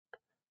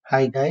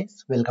Hi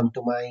guys, welcome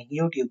to my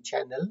YouTube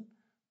channel.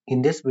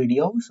 In this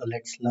video,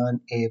 let's learn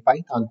a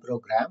Python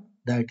program,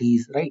 that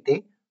is write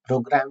a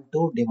program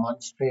to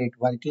demonstrate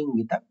working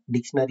with the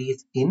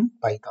dictionaries in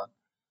Python.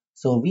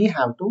 So we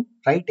have to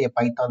write a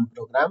Python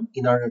program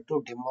in order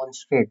to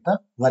demonstrate the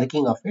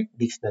working of a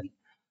dictionary.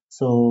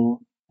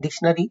 So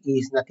dictionary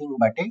is nothing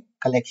but a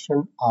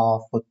collection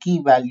of a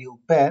key value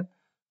pair.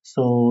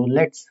 So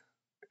let's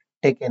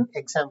take an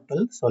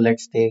example. So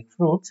let's take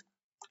fruits.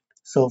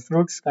 So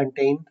fruits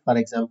contain, for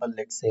example,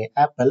 let's say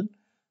apple.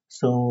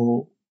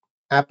 So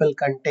apple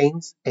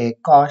contains a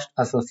cost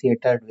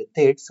associated with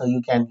it. So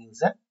you can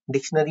use a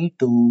dictionary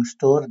to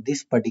store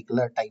this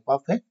particular type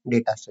of a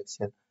data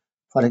structure.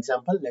 For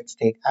example, let's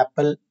take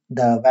apple.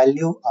 The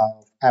value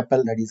of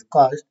apple, that is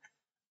cost,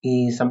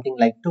 is something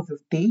like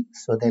 250.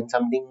 So then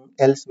something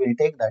else will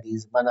take, that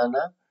is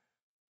banana,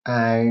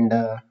 and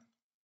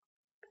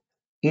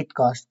it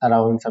costs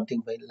around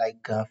something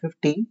like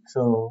 50.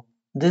 So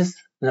this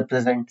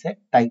represents a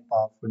type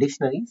of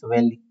dictionary, so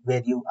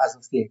where you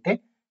associate a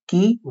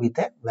key with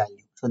a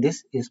value. So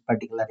this is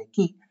particularly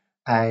key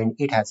and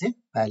it has a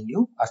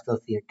value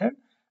associated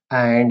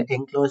and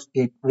enclosed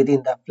it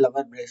within the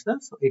flower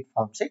braces, so it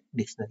forms a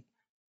dictionary.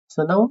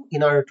 So now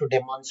in order to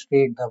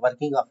demonstrate the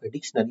working of a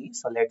dictionary,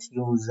 so let's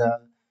use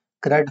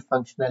CRUD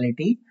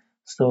functionality.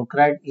 So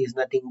CRUD is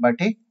nothing but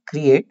a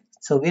create.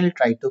 So we'll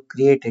try to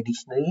create a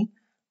dictionary,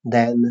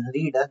 then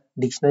read a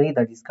dictionary,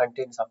 that is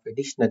contents of a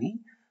dictionary.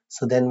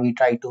 So then we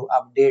try to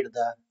update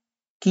the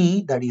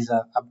key, that is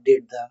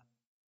update the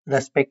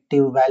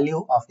respective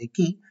value of a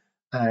key,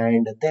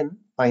 and then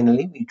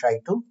finally we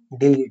try to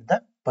delete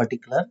the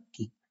particular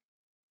key.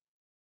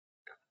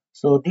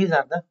 So these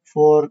are the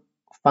four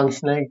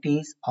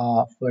functionalities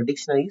of a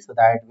dictionary, so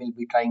that we'll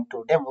be trying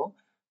to demo.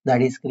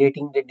 That is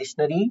creating the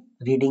dictionary,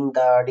 reading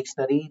the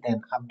dictionary,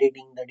 then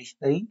updating the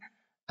dictionary,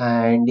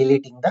 and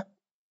deleting the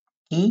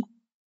key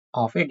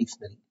of a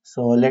dictionary.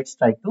 So let's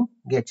try to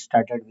get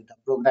started with the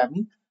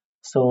programming.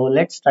 So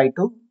let's try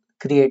to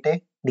create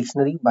a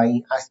dictionary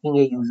by asking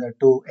a user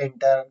to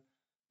enter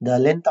the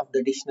length of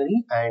the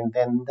dictionary and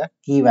then the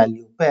key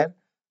value pair.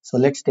 So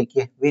let's take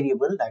a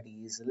variable, that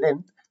is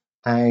length,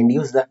 and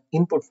use the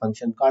input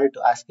function call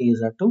to ask a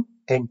user to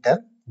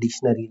enter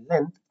dictionary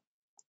length.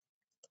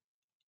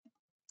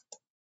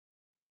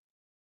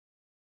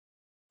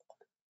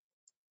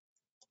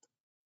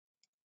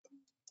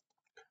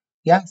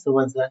 Yeah, so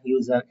once the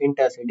user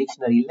enters a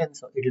dictionary length,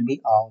 so it will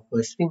be of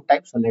a string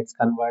type. So let's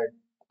convert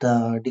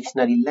the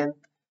dictionary length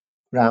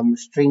from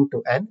string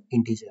to an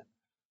integer.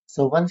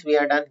 So once we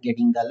are done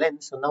getting the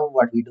length, so now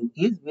what we do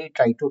is we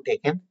try to take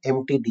an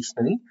empty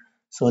dictionary.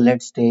 So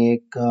let's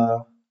take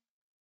the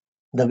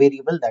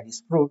variable, that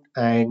is fruit,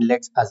 and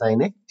let's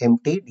assign a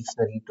empty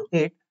dictionary to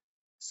it.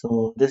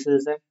 So this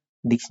is a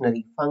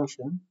dictionary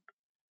function.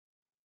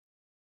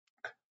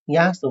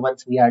 Yeah, so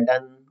once we are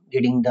done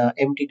getting the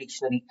empty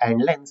dictionary and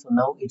length, so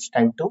now it's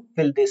time to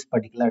fill this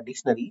particular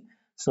dictionary.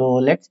 So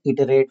let's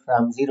iterate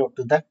from 0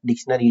 to the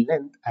dictionary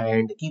length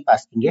and keep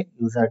asking a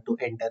user to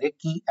enter a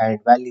key and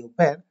value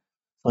pair.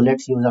 So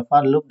let's use a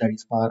for loop, that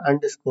is for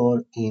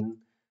underscore in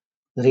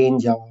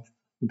range of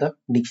the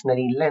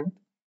dictionary length.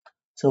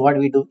 So what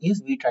we do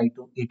is we try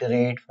to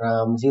iterate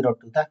from 0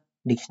 to the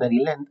dictionary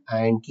length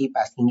and keep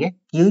asking a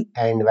key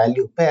and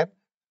value pair.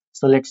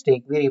 So let's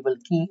take variable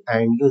key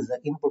and use the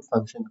input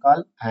function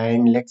call,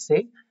 and let's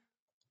say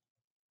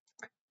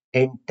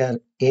enter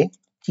a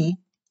key.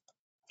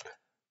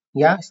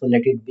 Yeah, so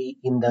let it be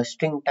in the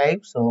string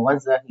type. So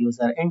once the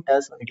user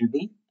enters, so it will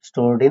be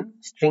stored in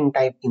string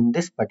type in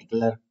this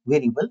particular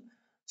variable.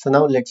 So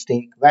now let's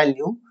take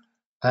value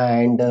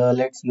and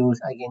let's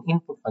use again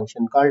input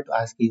function call to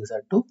ask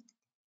user to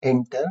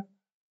enter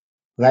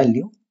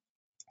value.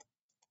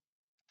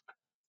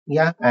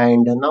 Yeah,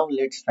 and now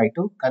let's try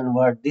to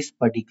convert this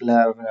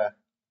particular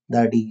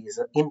that is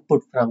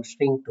input from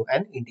string to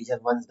an integer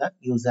once the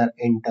user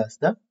enters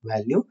the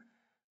value.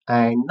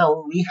 And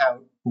now we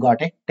have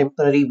got a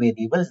temporary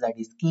variables, that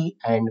is key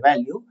and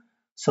value.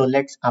 So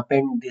let's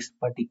append this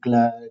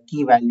particular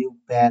key value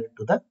pair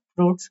to the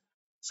fruits.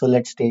 So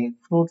let's take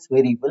fruits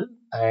variable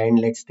and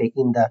let's take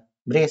in the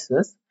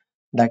braces,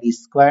 that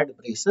is squared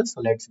braces.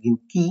 So let's give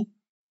key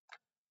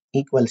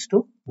equals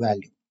to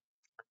value.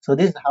 So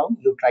this is how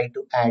you try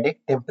to add a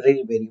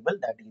temporary variable,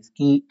 that is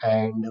key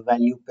and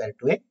value pair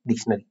to a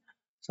dictionary.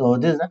 So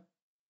this is a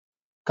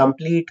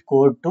complete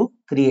code to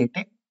create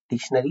a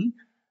dictionary.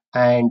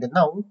 And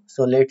now,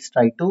 so let's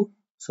try to,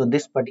 so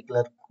this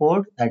particular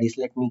code, that is,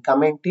 let me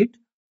comment it,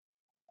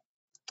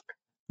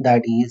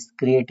 that is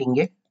creating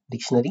a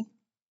dictionary.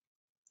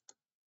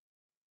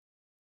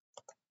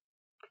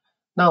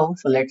 Now,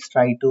 so let's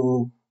try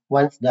to,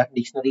 once the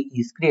dictionary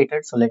is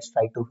created, so let's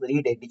try to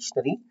read a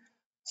dictionary.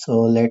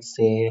 So let's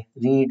say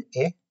read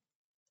a.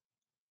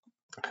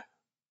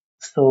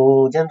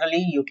 So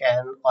generally you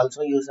can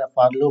also use a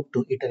for loop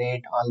to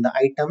iterate all the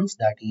items,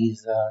 that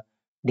is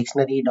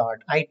dictionary dot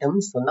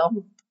items. So now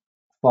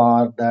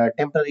for the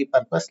temporary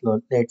purpose,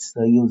 let's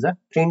use a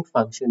print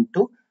function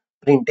to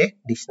print a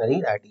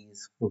dictionary, that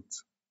is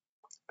fruits.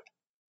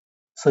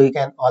 So you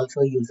can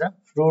also use a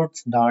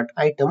fruits dot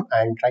item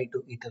and try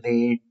to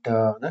iterate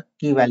the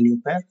key value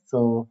pair.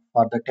 So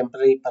for the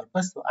temporary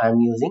purpose, so I am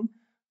using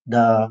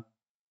the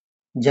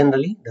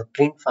generally the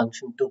print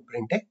function to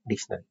print a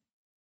dictionary.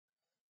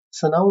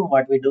 So now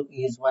what we do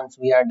is once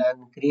we are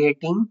done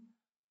creating,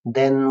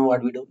 then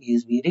what we do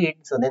is we read.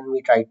 So then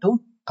we try to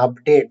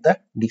update the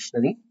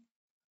dictionary.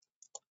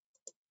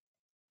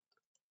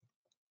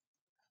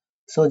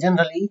 So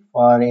generally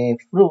for a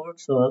fruit,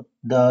 so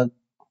the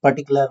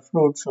particular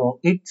fruit, so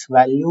its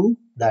value,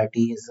 that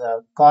is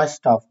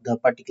cost of the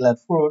particular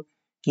fruit,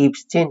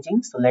 keeps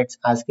changing. So let's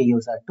ask a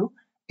user to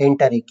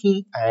enter a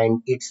key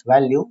and its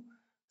value.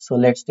 So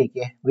let's take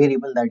a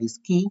variable that is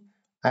key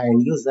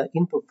and use the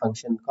input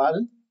function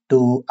call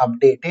to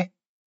update a,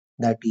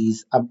 that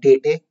is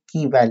update a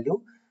key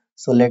value.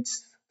 So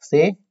let's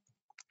say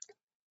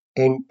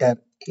enter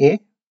a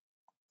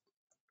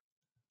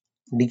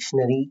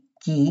dictionary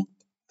key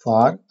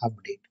for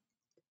update.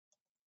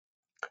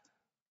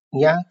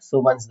 Yeah, so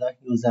once the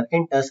user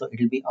enters, so it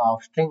will be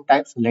of string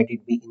type, so let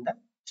it be in the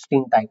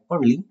string type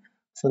only.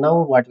 So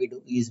now what we do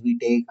is we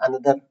take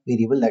another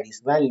variable that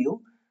is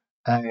value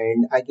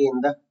and again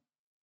the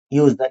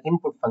use the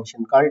input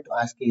function call to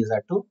ask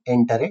user to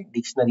enter a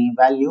dictionary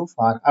value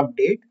for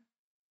update.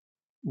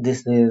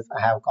 This is I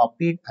have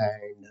copied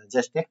and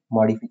just a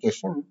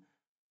modification.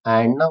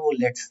 And now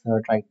let's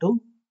try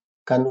to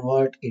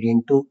convert it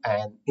into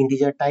an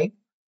integer type.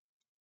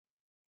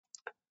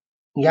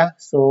 Yeah,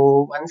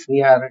 so once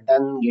we are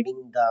done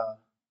getting the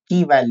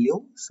key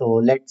value, so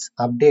let's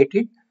update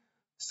it.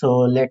 So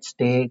let's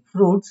take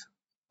fruits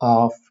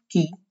of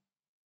key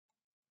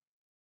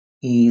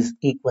is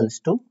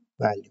equals to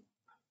value.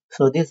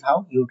 So this is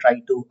how you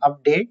try to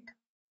update.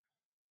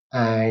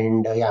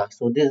 And yeah,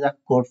 so this is a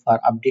code for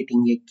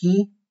updating a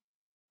key,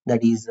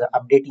 that is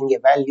updating a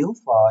value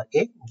for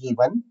a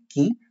given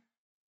key.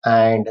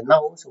 And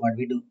now so what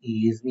we do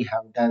is we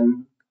have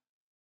done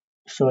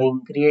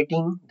showing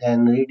creating,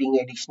 then reading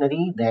a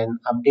dictionary, then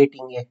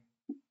updating a,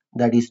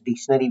 that is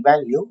dictionary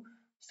value.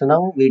 So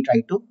now we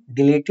try to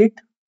delete it.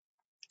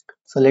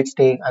 So let's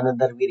take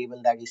another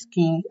variable that is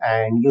key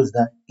and use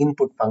the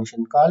input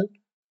function call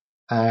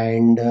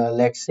and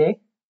let's say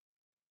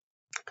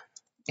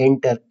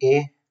enter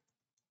a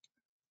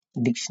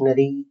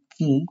dictionary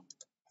key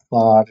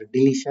for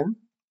deletion.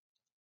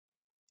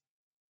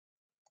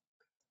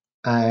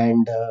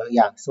 And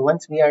yeah, so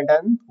once we are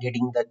done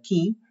getting the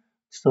key,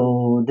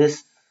 so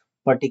this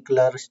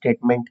particular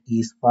statement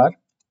is for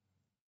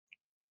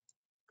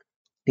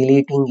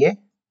deleting a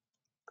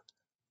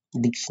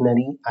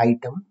dictionary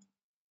item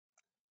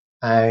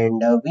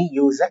and we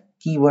use a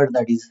keyword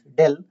that is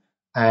del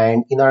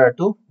and in order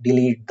to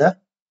delete the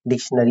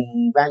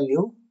dictionary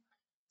value.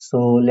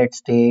 So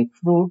let's take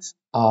fruits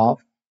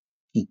of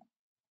key.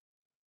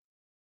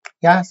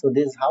 Yeah, so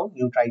this is how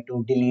you try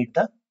to delete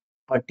the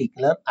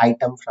particular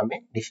item from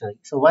a dictionary.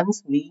 So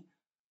once we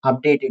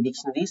update a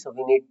dictionary, so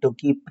we need to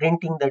keep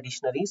printing the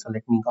dictionary. So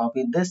let me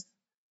copy this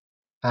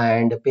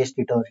and paste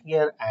it over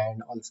here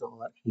and also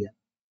over here.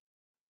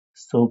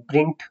 So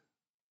print,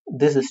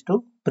 this is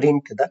to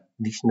print the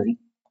dictionary.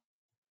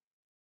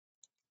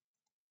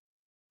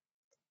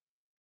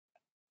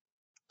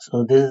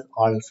 So this is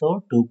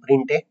also to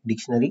print a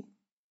dictionary.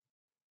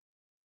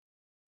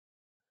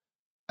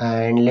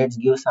 And let's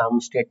give some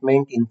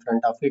statement in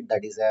front of it,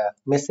 that is a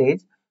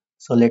message.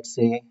 So let's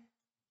say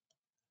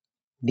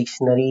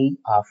dictionary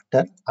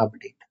after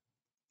update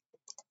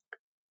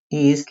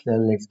is,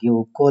 let's give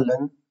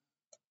colon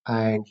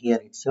and here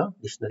it's your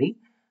dictionary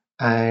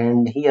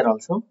and here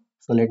also.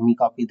 So let me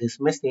copy this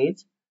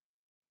message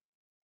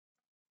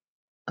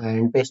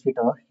and paste it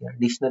over here,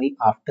 dictionary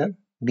after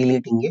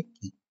deleting a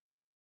key.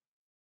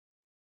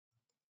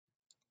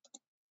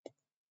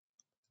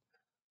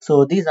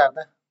 So these are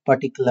the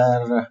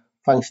particular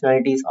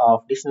functionalities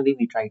of dictionary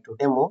we try to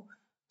demo.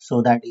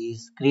 So that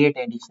is create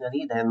a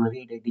dictionary, then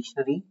read a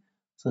dictionary,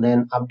 so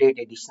then update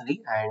a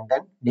dictionary and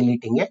then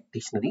deleting a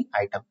dictionary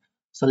item.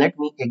 So let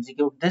me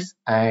execute this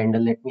and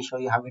let me show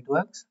you how it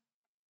works.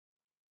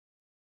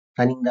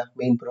 Running the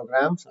main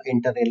program, so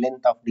enter a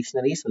length of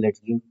dictionary, so let's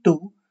give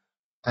 2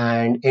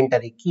 and enter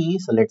a key,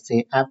 so let's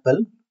say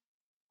apple,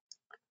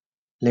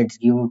 let's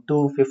give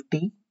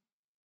 250.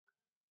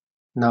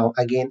 Now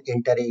again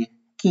enter a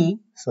key,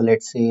 so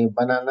let's say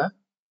banana,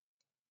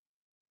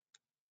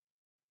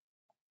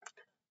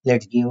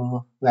 let's give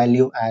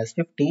value as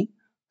 50.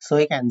 So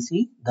you can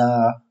see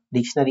the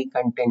dictionary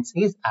contents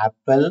is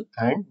apple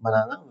and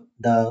banana,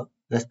 the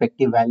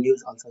respective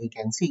values also you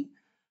can see.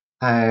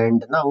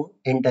 And now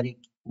enter a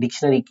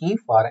dictionary key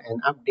for an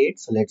update,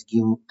 so let's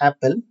give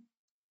apple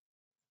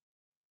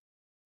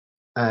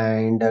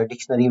and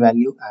dictionary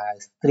value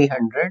as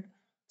 300.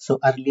 So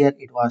earlier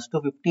it was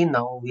 250,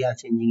 now we are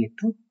changing it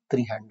to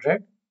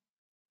 300.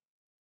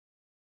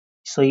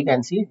 So you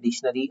can see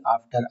dictionary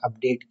after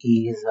update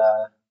is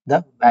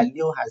the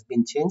value has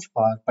been changed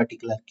for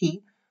particular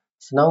key.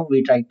 So now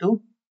we try to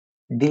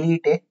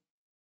delete a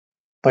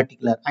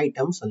particular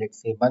item. So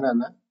let's say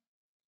banana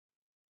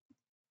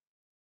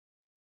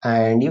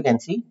and you can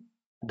see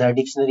The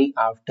dictionary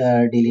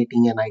after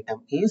deleting an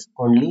item is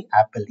only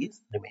apple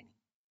is remaining.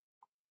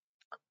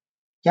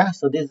 Yeah,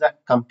 so this is a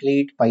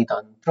complete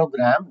Python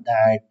program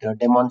that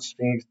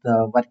demonstrates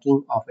the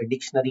working of a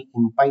dictionary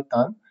in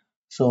Python.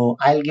 So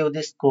I'll give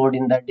this code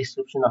in the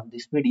description of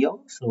this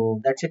video.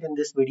 So that's it in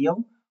this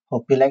video.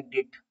 Hope you liked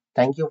it.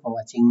 Thank you for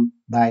watching.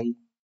 Bye.